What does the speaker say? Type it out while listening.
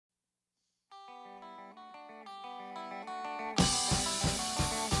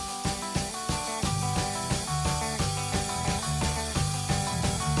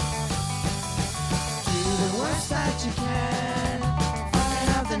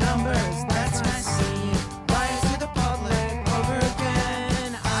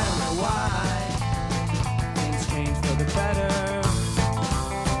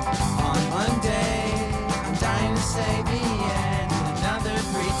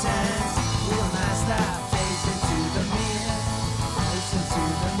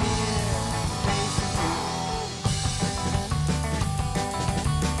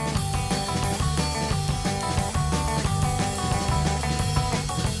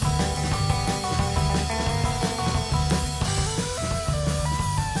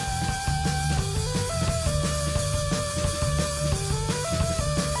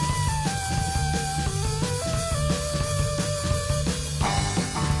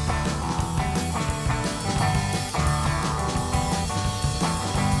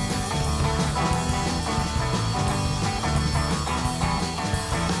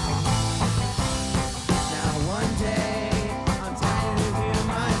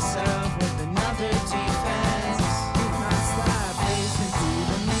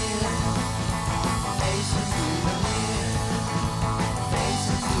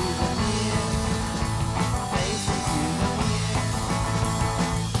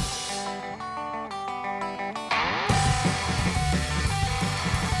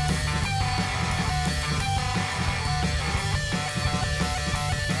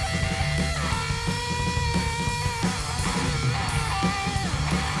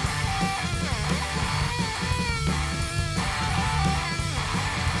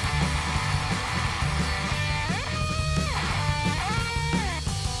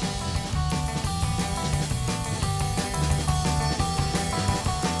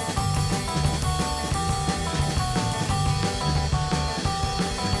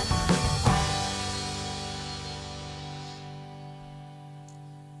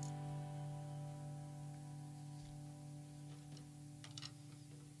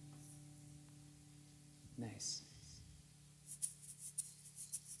Nice.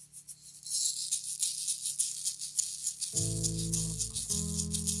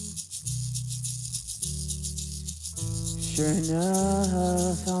 Sure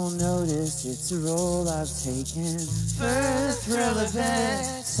enough, I'll notice it's a role I've taken. For the thrill of it,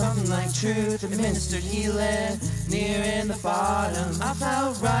 something like truth administered healing. Near in the bottom, I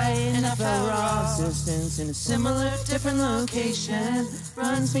felt right and I felt wrong. Existence in a similar, different location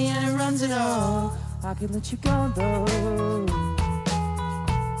runs me and it runs it all. I could let you go though.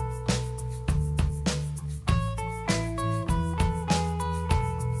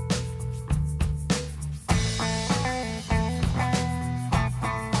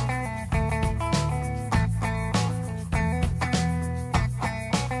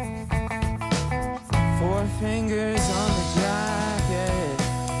 Fingers on the jacket,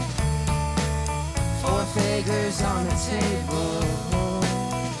 4 figures on the table,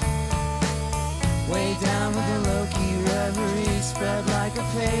 way down with the low-key reverie spread like a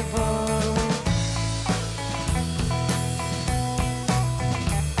fable.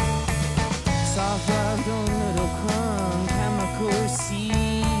 Soft rubbed a little crumb, chemical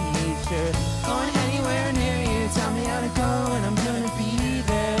seizure. Going anywhere near you, tell me how to go and I'm gonna be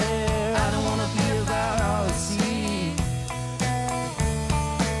there. I don't wanna be about all the sea.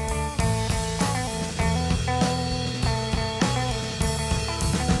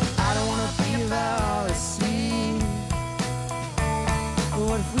 I don't wanna be about all the sea. But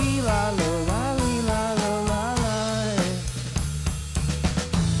what if we la lo la we la lo la la?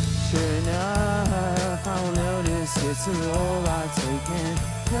 Sure enough, I'll notice it's a role I've taken.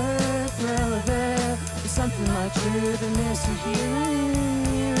 The thrill of it is something like truth and mystery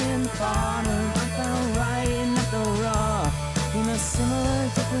here in the bottom. I felt right and I felt raw in a similar,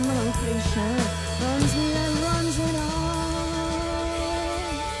 different location. Runs me and runs it all.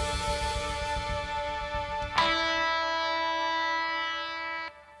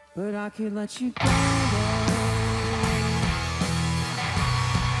 But I could let you go.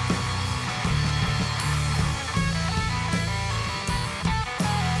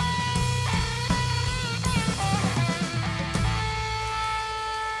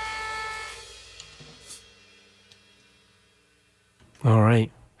 All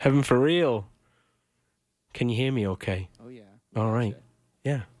right. Heaven for real. Can you hear me okay? Oh, yeah. All right.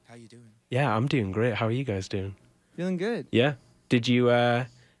 Yeah. How you doing? Yeah, I'm doing great. How are you guys doing? Feeling good. Yeah. Did you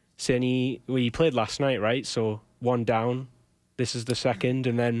see any... Well, you played last night, right? So 1 down. This is the second,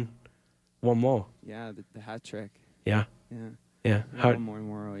 and then 1 more. Yeah, the hat trick. Yeah. Yeah. Yeah. One more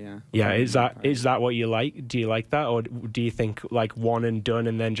tomorrow, yeah. Yeah, is that what you like? Do you like that? Or do you think like 1 and done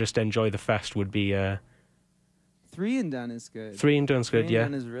and then just enjoy the fest would be... 3 and done is good. 3 and done's good, 3 yeah.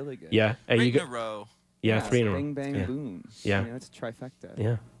 and done is really good. Yeah. Are Three you in a row. Yeah, 3 in a row. Bang, bang, Yeah. boom. Yeah. You know, it's a trifecta.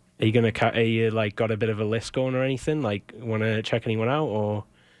 Yeah. Are you like got a bit of a list going or anything? Like want to check anyone out or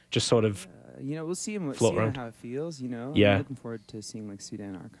just sort of You know, we'll see float around? how it feels, you know. Yeah. I'm looking forward to seeing like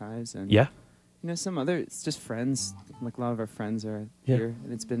Sudan Archives and Yeah. you know, some other, it's just friends. Like a lot of our friends are here,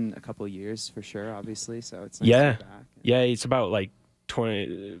 and it's been a couple of years for sure, obviously. So it's nice Yeah. to be back. Yeah, it's about like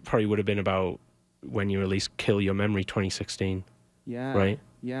 20 probably would have been about when you released Kill Your Memory 2016. Yeah. Right?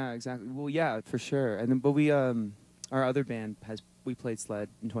 Yeah, exactly. Well, yeah, for sure. And then, but we, our other band we played Sled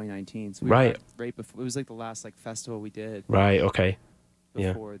in 2019. So we Right. were right before, it was like the last like festival we did. Right, okay.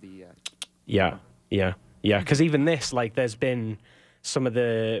 Before the. Yeah. Because even this, like, there's been some of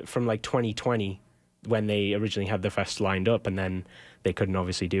from like 2020 when they originally had the fest lined up, and then they couldn't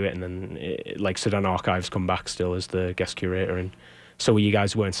obviously do it, and then like Sudan Archives come back still as the guest curator, and so you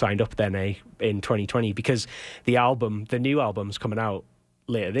guys weren't signed up then, in 2020 because the new album's coming out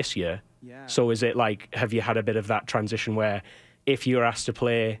later this year. Yeah. So is it like, have you had a bit of that transition where if you were asked to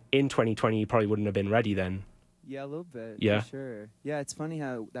play in 2020, you probably wouldn't have been ready then? Yeah, a little bit. Yeah. For sure. Yeah, it's funny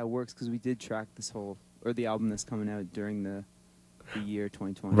how that works because we did track the album that's coming out during the year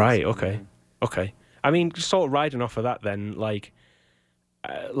 2020. Right, so, okay. yeah. Okay. I mean, sort of riding off of that then, like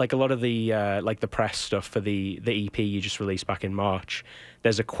a lot of the like the press stuff for the EP you just released back in March,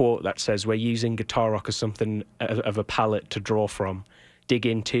 there's a quote that says, "We're using guitar rock as something of a palette to draw from, dig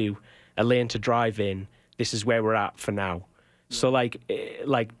into, a lane to drive in. This is where we're at for now." Yeah. So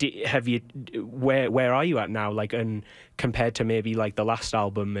have you, where are you at now? Like, and compared to maybe like the last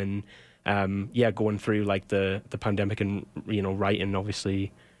album and going through like the pandemic and, you know, writing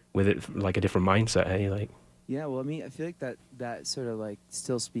obviously with it like a different mindset, hey, like. Yeah, well, I mean, I feel like that sort of like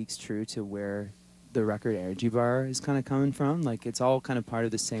still speaks true to where the record Energy Bar is kind of coming from. Like, it's all kind of part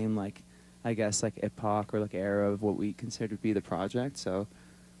of the same, like, I guess, like epoch or like era of what we consider to be the project. So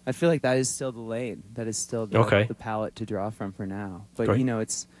I feel like that is still the lane. That is still the palette to draw from for now. But, Great. you know,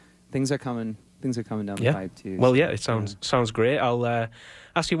 things are coming things are coming down the Yeah. pipe too. Well, so, yeah, it sounds great. I'll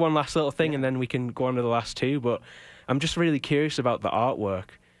ask you one last little thing, and then we can go on to the last two. But I'm just really curious about the artwork,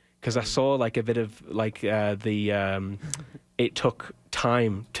 because I saw like a bit of like it took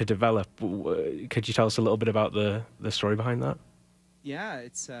time to develop. Could you tell us a little bit about the story behind that? Yeah,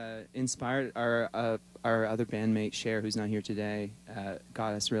 it's inspired our other bandmate Cher, who's not here today,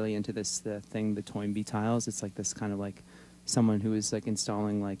 got us really into the Toynbee tiles. It's like this kind of like someone who is like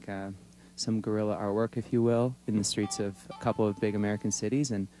installing like some guerrilla artwork, if you will, in the streets of a couple of big American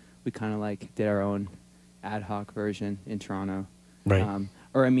cities, and we kind of like did our own ad hoc version in Toronto. Right.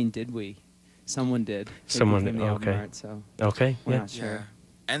 Or I mean, did we? Someone did. Someone did. did. The album Okay. art, so Okay. we're Yeah. not sure. Yeah.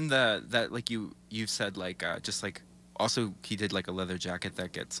 And that like you said like just like also he did like a leather jacket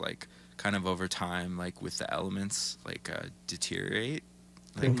that gets like kind of over time like with the elements like deteriorate,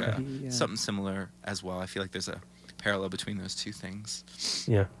 like Yeah. something similar as well. I feel like there's a parallel between those two things.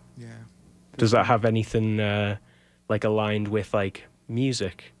 Yeah. Yeah. Does that have anything like aligned with like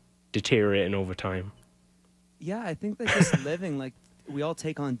music deteriorating over time? Yeah, I think that just living, like, we all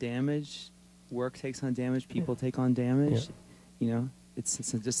take on damage. Work takes on damage. People take on damage. Yeah. You know, it's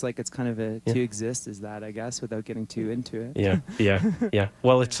just like it's kind of to exist is that, I guess, without getting too into it. Yeah.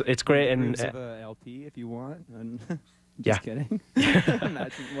 Well, it's great, and Proofs of a LP if you want. And Yeah. just kidding.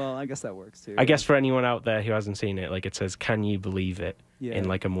 Imagine, well, I guess that works too. I guess for anyone out there who hasn't seen it, like it says, "Can you believe it?" Yeah. in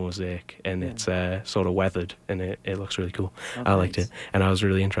like a mosaic, and Yeah. it's sort of weathered, and it looks really cool. Oh, I liked thanks. it, and I was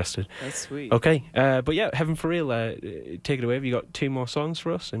really interested. That's sweet. Okay, but yeah, Heaven for Real, take it away. Have you got two more songs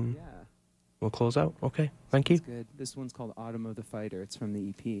for us, and Yeah. we'll close out? Okay, thank you. That's good. This one's called Autumn of the Fighter. It's from the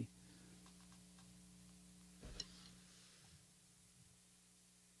E EP.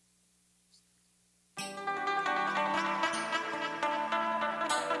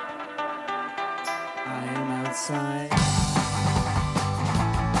 I am outside.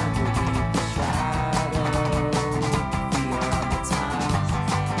 Underneath the shadow, feet are on the tiles.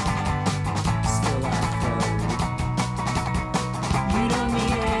 Still I float. You don't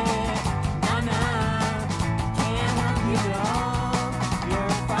need it, nah. Can't help you at all. You're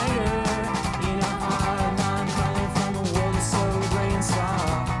a fighter in a hard line, running from a world that's so gray and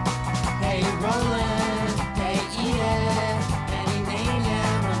soft. Hey, Roland, hey, eat it. Any name,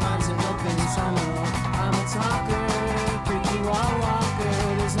 yeah, my mind's an open tunnel. I'm a talker, creaky wall walker.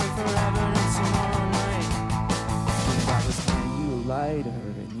 There's no forever, no tomorrow night. If I was giving you a lighter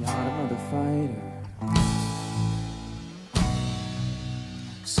in the autumn of the fighter.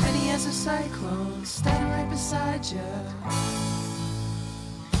 Steady as a cyclone, standing right beside you.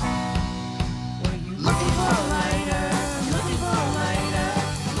 Were you looking for a lighter? Looking for a lighter?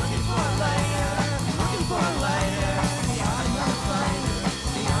 Looking for a lighter? Looking for a lighter? The autumn of the fighter.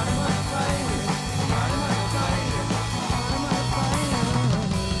 The autumn of the fighter. The autumn of the fighter. The autumn of the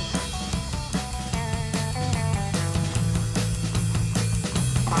fighter.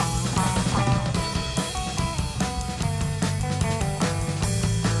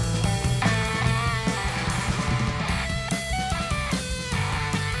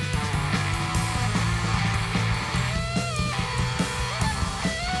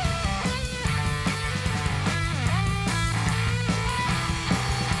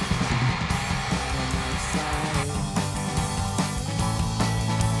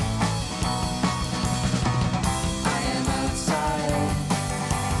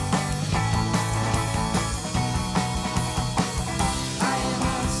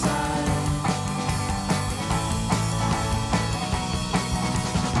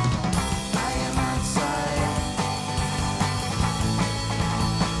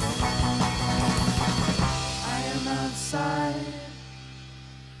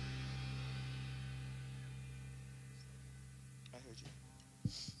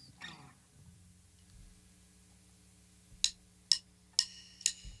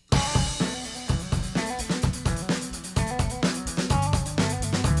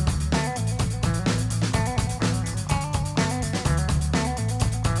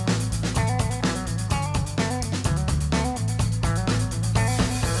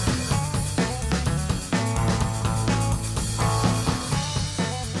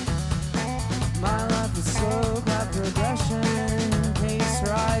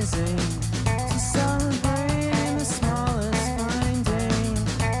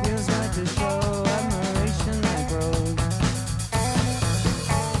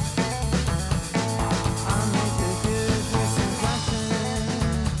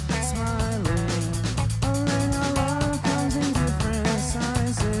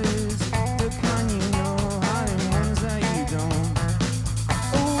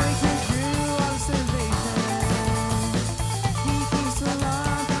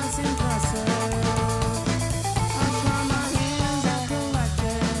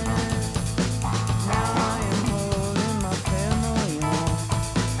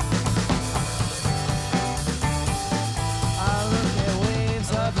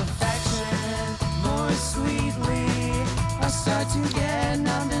 to get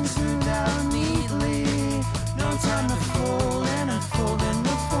nothing screwed out neatly. No time to fold and unfold in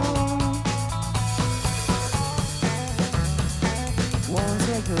the fold. Won't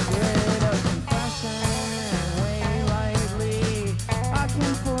take a bit of compassion way lightly. I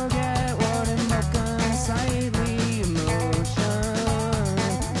can forget what emote unsightly emotion.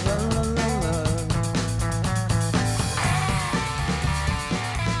 La la la la.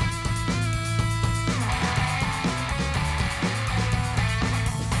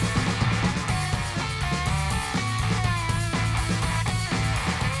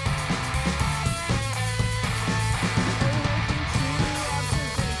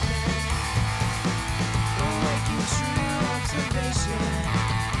 Awaken true observation.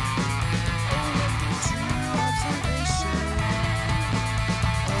 Awaken true observation.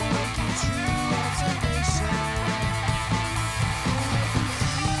 Awaken true observation. Awaken true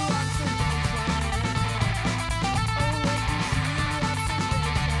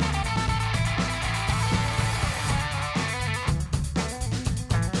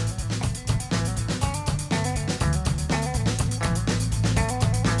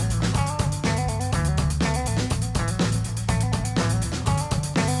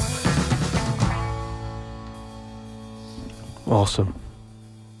Awesome.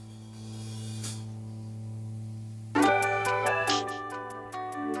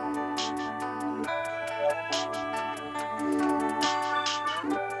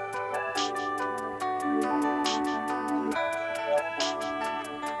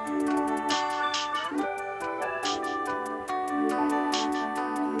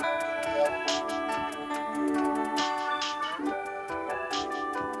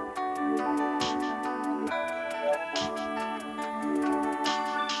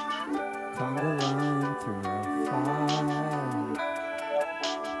 Conga line through a fire.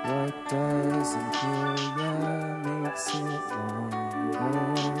 What doesn't kill ya makes it longer.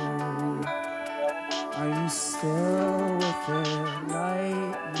 Are you still with it?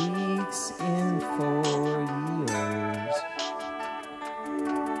 Light leaks in 4 years.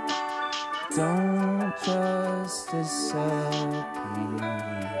 Don't just disappear.